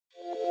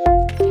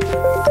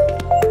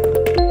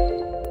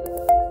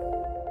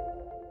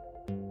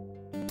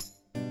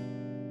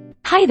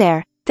Hi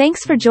there,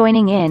 thanks for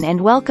joining in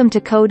and welcome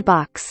to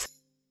BOXX.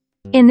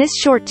 In this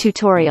short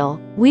tutorial,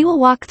 we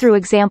will walk through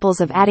examples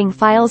of adding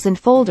files and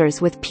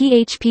folders with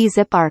PHP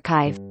zip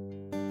archive.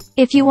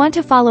 If you want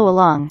to follow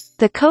along,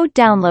 the code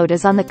download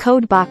is on the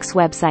BOXX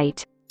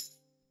website.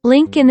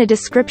 Link in the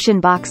description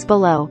box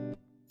below.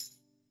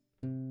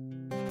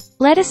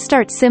 Let us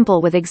start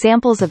simple with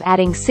examples of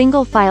adding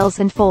single files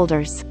and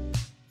folders.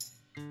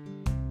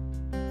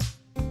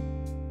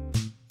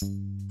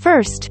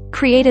 First,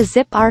 create a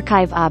zip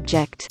archive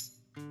object.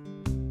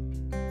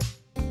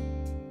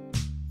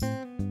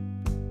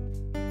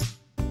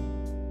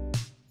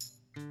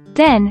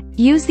 Then,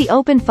 use the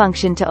open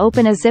function to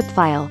open a zip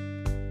file.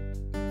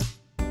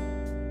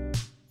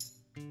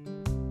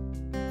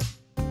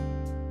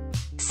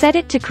 Set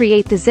it to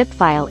create the zip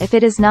file if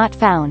it is not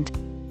found.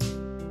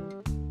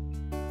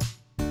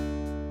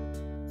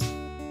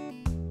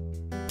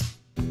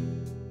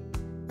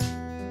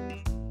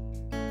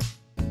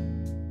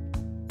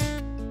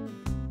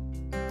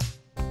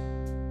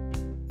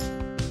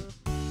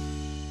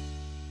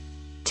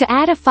 To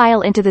add a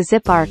file into the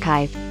zip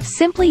archive,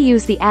 simply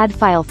use the add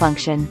file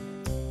function.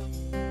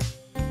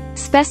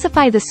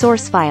 Specify the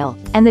source file,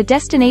 and the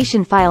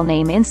destination file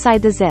name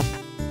inside the zip.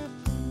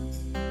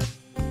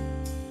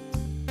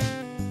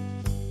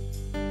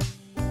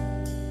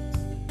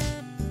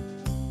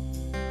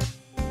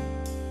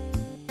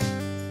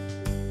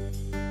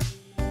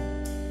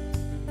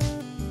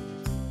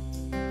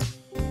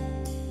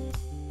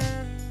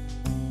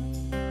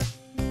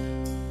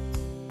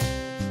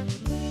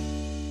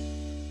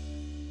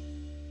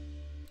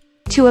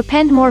 To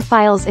append more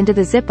files into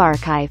the zip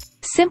archive,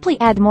 simply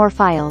add more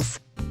files.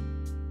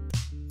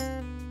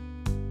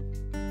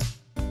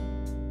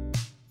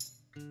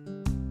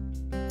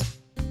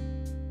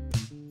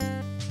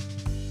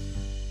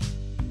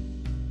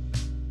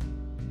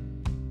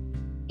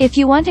 If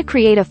you want to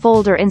create a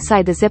folder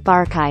inside the zip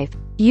archive,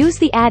 use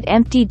the add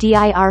empty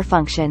dir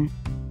function.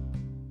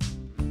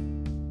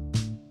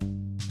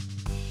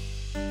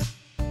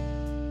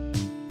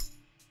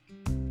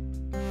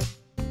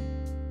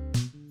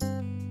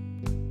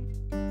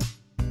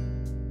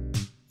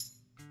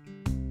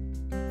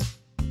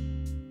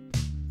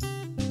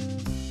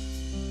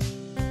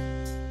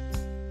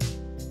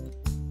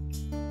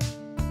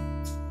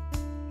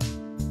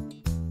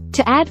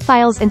 To add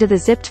files into the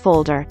zipped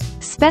folder,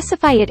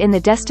 specify it in the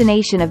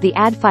destination of the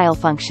add file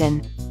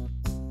function.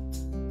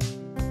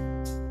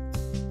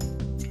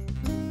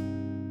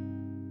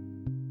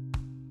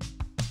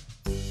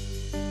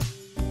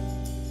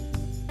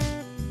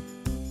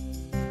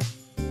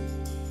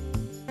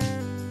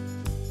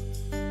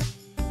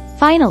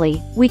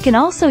 Finally, we can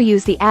also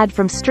use the add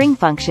from string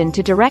function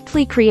to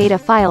directly create a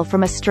file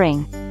from a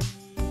string.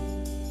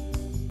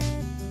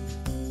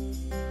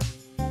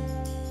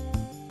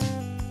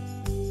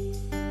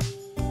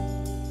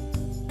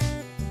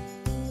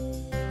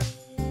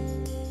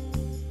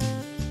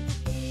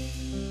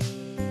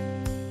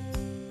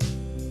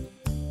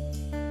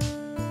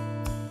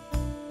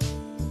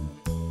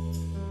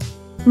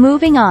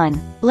 Moving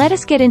on, let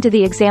us get into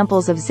the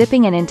examples of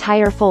zipping an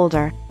entire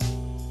folder.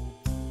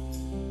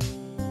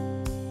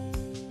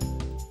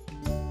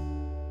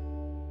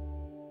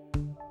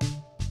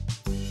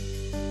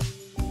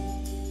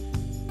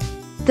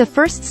 The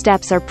first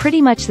steps are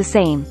pretty much the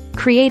same.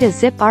 Create a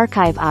zip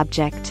archive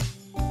object.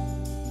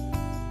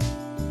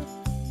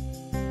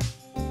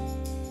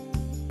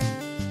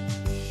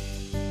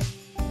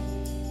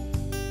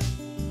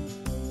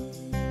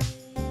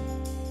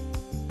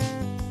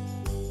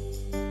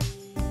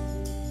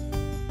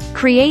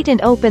 Create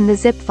and open the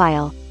zip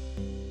file.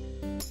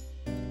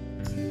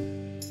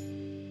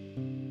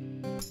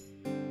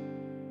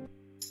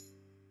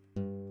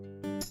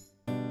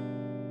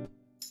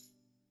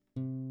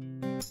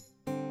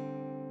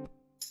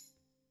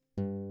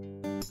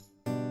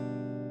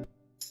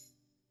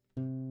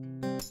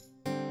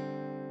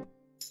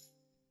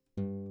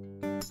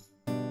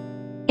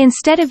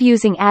 Instead of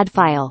using add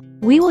file,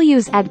 we will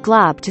use add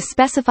glob to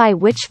specify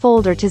which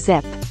folder to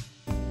zip.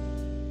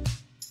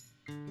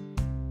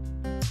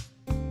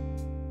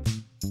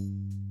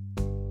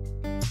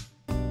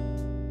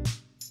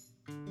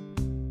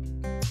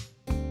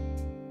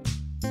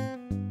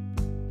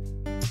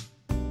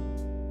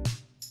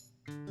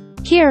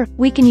 Here,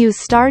 we can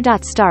use ***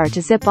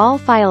 to zip all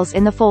files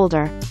in the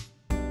folder.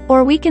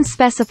 Or we can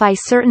specify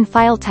certain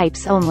file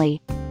types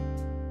only.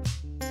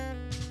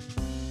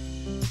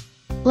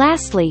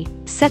 Lastly,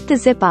 set the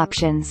zip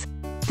options.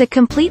 The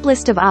complete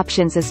list of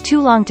options is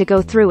too long to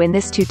go through in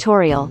this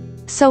tutorial,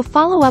 so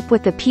follow up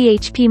with the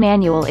PHP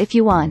manual if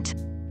you want.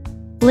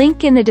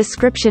 Link in the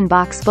description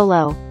box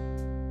below.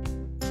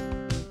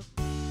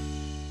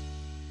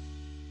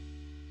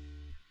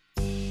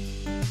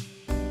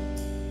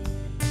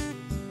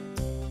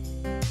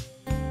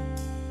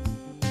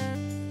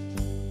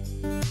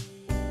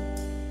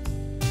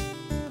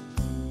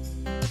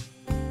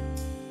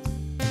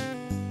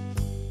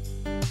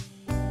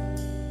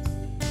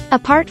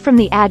 Apart from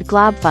the add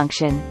glob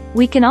function,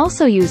 we can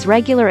also use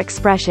regular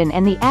expression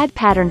and the add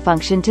pattern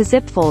function to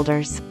zip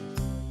folders.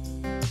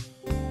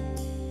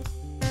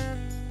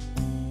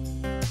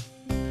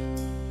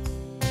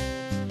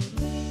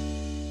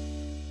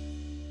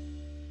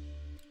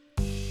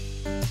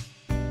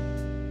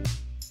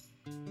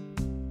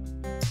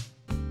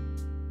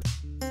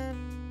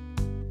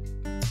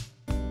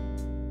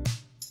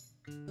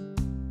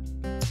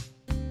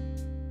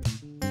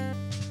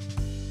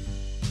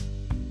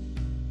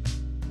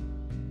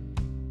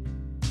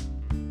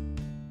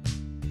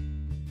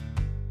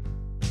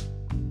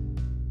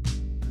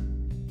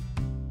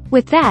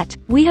 With that,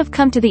 we have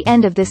come to the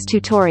end of this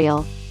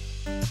tutorial.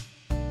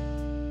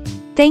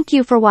 Thank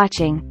you for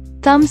watching.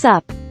 Thumbs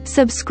up,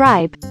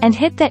 subscribe, and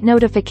hit that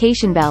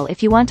notification bell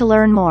if you want to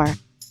learn more.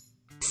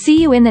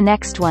 See you in the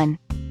next one.